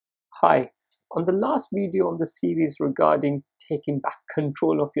Hi, on the last video on the series regarding taking back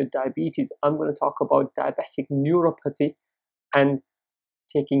control of your diabetes, I'm going to talk about diabetic neuropathy and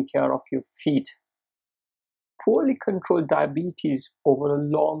taking care of your feet. Poorly controlled diabetes over a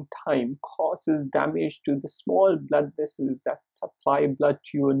long time causes damage to the small blood vessels that supply blood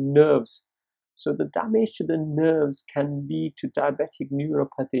to your nerves. So the damage to the nerves can lead to diabetic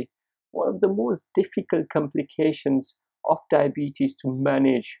neuropathy, one of the most difficult complications of diabetes to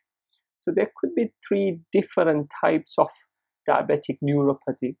manage. So there could be three different types of diabetic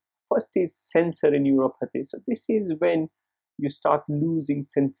neuropathy. First is sensory neuropathy. So this is when you start losing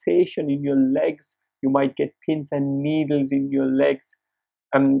sensation in your legs. You might get pins and needles in your legs,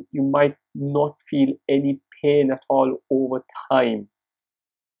 and you might not feel any pain at all over time.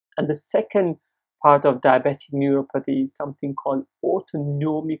 And the second part of diabetic neuropathy is something called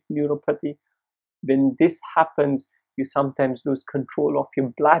autonomic neuropathy. When this happens, you sometimes lose control of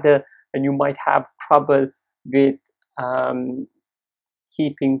your bladder and you might have trouble with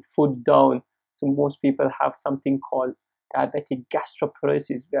keeping food down. So most people have something called diabetic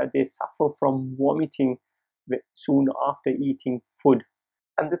gastroparesis, where they suffer from vomiting soon after eating food.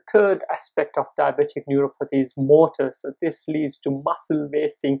 And the third aspect of diabetic neuropathy is motor. So this leads to muscle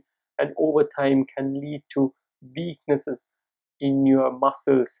wasting and over time can lead to weaknesses in your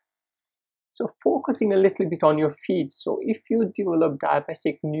muscles. So focusing a little bit on your feet. So if you develop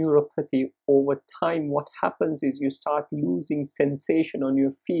diabetic neuropathy over time, what happens is you start losing sensation on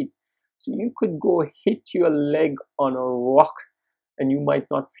your feet. So you could go hit your leg on a rock and you might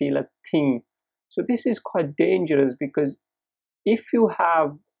not feel a thing. So this is quite dangerous because if you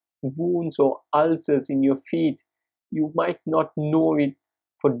have wounds or ulcers in your feet, you might not know it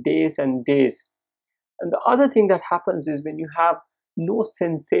for days and days. And the other thing that happens is when you have no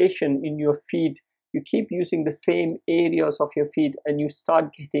sensation in your feet, you keep using the same areas of your feet and you start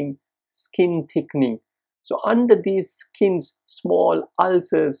getting skin thickening. So under these skins, small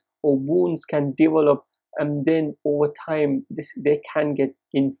ulcers or wounds can develop, and then over time they can get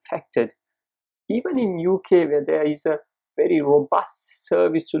infected. Even in UK, where there is a very robust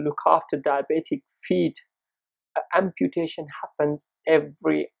service to look after diabetic feet, amputation happens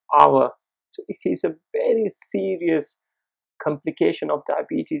every hour. So it is a very serious complication of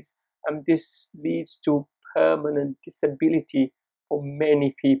diabetes, and this leads to permanent disability for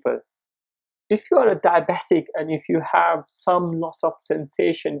many people. If you are a diabetic and if you have some loss of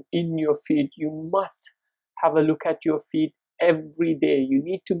sensation in your feet, you must have a look at your feet every day. You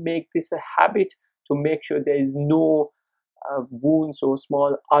need to make this a habit to make sure there is no wounds or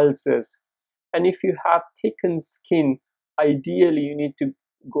small ulcers. And if you have thickened skin, ideally you need to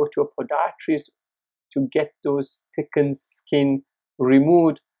go to a podiatrist to get those thickened skin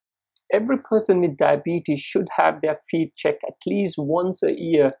removed. Every person with diabetes should have their feet checked at least once a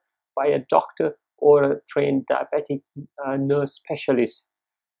year by a doctor or a trained diabetic nurse specialist.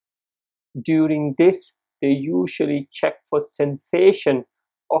 During this, they usually check for sensation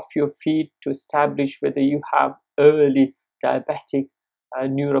of your feet to establish whether you have early diabetic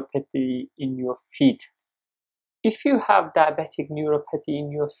neuropathy in your feet. If you have diabetic neuropathy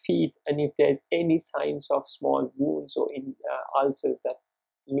in your feet and if there's any signs of small wounds or ulcers that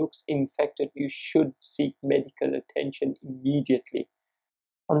looks infected, you should seek medical attention immediately.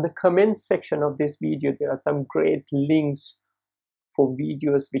 On the comments section of this video, there are some great links for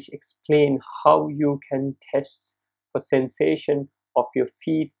videos which explain how you can test for sensation of your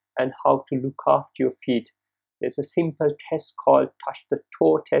feet and how to look after your feet. There's a simple test called touch the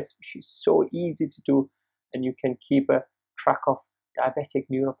toe test, which is so easy to do, and you can keep a track of diabetic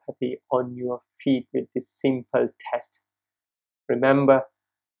neuropathy on your feet with this simple test. Remember,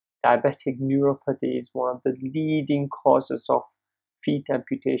 diabetic neuropathy is one of the leading causes of feet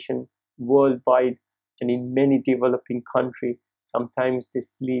amputation worldwide, and in many developing countries, sometimes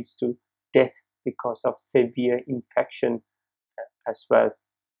this leads to death because of severe infection as well.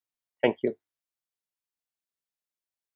 Thank you.